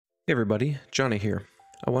Hey everybody, Johnny here.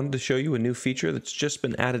 I wanted to show you a new feature that's just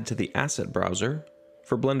been added to the asset browser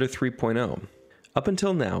for Blender 3.0. Up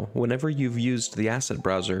until now, whenever you've used the asset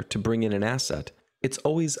browser to bring in an asset, it's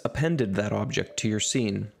always appended that object to your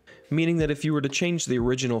scene, meaning that if you were to change the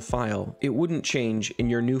original file, it wouldn't change in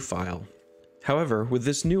your new file. However, with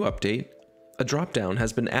this new update, a dropdown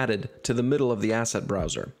has been added to the middle of the asset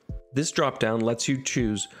browser. This dropdown lets you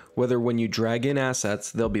choose whether when you drag in assets,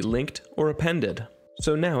 they'll be linked or appended.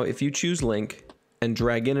 So now, if you choose link and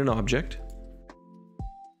drag in an object,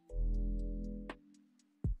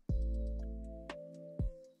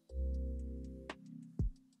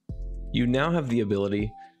 you now have the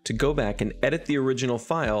ability to go back and edit the original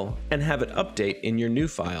file and have it update in your new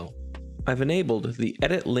file. I've enabled the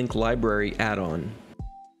Edit Link Library add-on.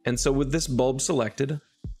 And so with this bulb selected,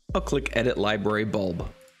 I'll click Edit Library Bulb.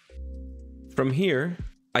 From here,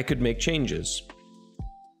 I could make changes.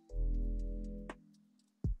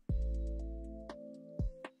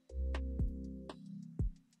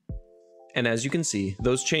 And as you can see,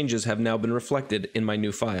 those changes have now been reflected in my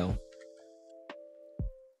new file.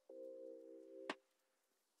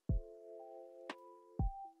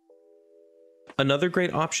 Another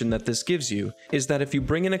great option that this gives you is that if you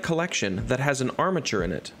bring in a collection that has an armature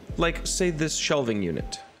in it, like say this shelving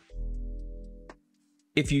unit,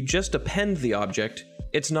 if you just append the object,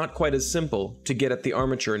 it's not quite as simple to get at the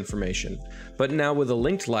armature information. But now with a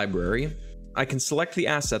linked library, I can select the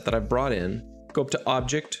asset that I've brought in, go up to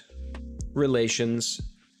Object, Relations,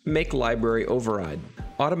 Make Library Override.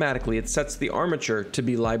 Automatically it sets the armature to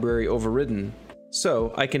be library overridden,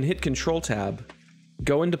 so I can hit Control-Tab,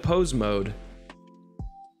 go into pose mode,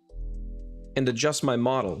 and adjust my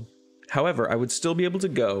model. However, I would still be able to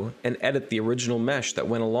go and edit the original mesh that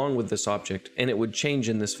went along with this object, and it would change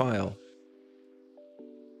in this file.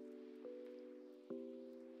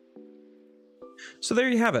 So there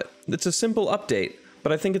you have it. It's a simple update,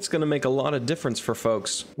 but I think it's going to make a lot of difference for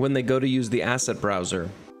folks when they go to use the asset browser.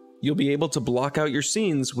 You'll be able to block out your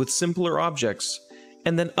scenes with simpler objects,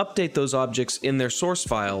 and then update those objects in their source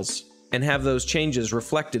files, and have those changes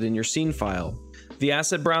reflected in your scene file. The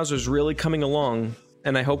asset browser is really coming along,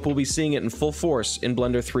 and I hope we'll be seeing it in full force in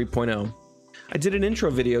Blender 3.0. I did an intro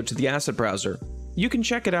video to the asset browser. You can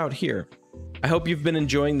check it out here. I hope you've been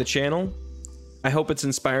enjoying the channel. I hope it's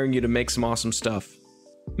inspiring you to make some awesome stuff.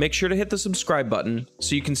 Make sure to hit the subscribe button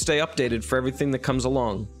so you can stay updated for everything that comes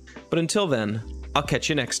along. But until then, I'll catch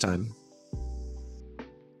you next time.